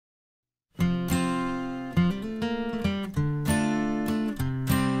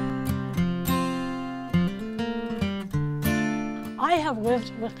I have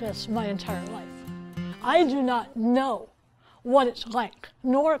lived with this my entire life. I do not know what it's like,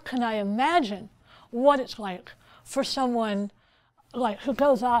 nor can I imagine what it's like for someone who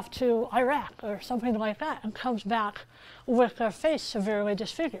goes off to Iraq or something like that and comes back with their face severely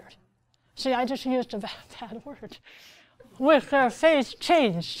disfigured. See, I just used a bad word. With their face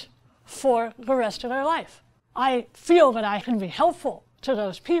changed for the rest of their life. I feel that I can be helpful to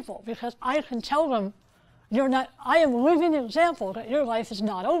those people because I can tell them, I am a living example that your life is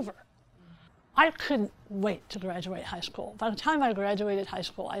not over. I couldn't wait to graduate high school. By the time I graduated high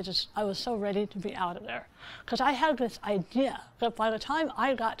school, I was so ready to be out of there. Because I had this idea that by the time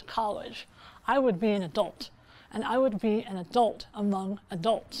I got to college, I would be an adult. And I would be an adult among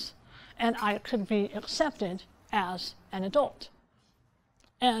adults. And I could be accepted as an adult.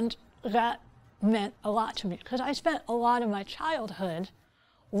 And that meant a lot to me, because I spent a lot of my childhood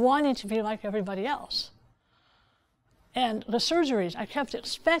wanting to be like everybody else. And the surgeries, I kept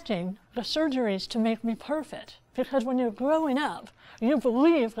expecting the surgeries to make me perfect. Because when you're growing up, you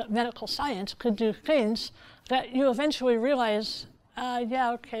believe that medical science could do things that you eventually realize,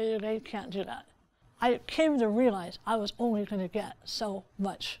 yeah, okay, they can't do that. I came to realize I was only going to get so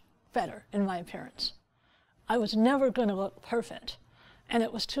much better in my appearance. I was never going to look perfect. And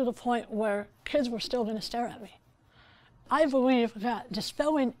it was to the point where kids were still going to stare at me. I believe that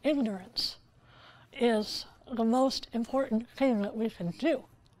dispelling ignorance is the most important thing that we can do.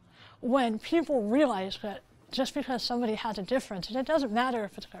 When people realize that just because somebody has a difference, and it doesn't matter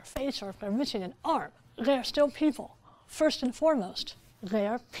if it's their face or if they're missing an arm, they're still people. First and foremost, they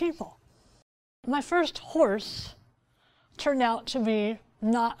are people. My first horse turned out to be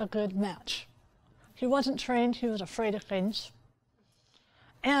not a good match. He wasn't trained, he was afraid of things.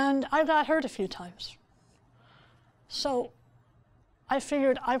 And I got hurt a few times. So I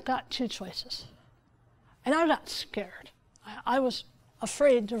figured I've got two choices. And I got scared. I was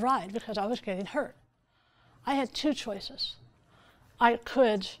afraid to ride because I was getting hurt. I had two choices. I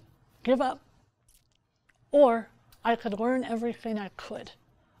could give up, or I could learn everything I could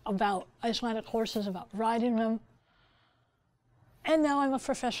about Icelandic horses, about riding them. And now I'm a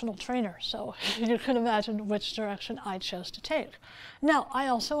professional trainer, so you can imagine which direction I chose to take. Now, I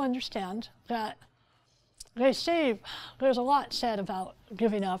also understand that they say there's a lot said about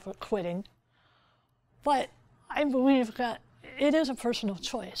giving up or quitting, but I believe that it is a personal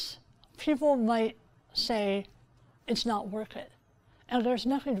choice. People might say it's not worth it, and there's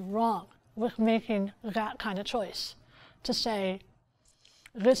nothing wrong with making that kind of choice, to say,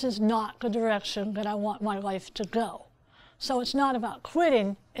 this is not the direction that I want my life to go. So it's not about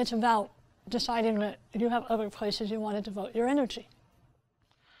quitting, it's about deciding that you have other places you want to devote your energy.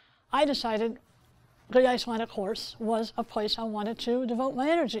 I decided the Icelandic horse was a place I wanted to devote my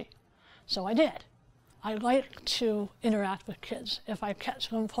energy. So I did. I like to interact with kids. If I catch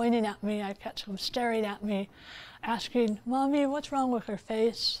them pointing at me, I catch them staring at me, asking, Mommy, what's wrong with her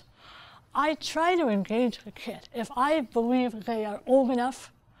face? I try to engage the kid. If I believe they are old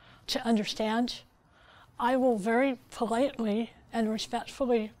enough to understand, I will very politely and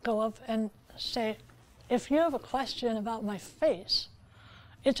respectfully go up and say, if you have a question about my face,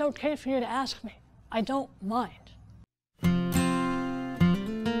 it's okay for you to ask me. I don't mind.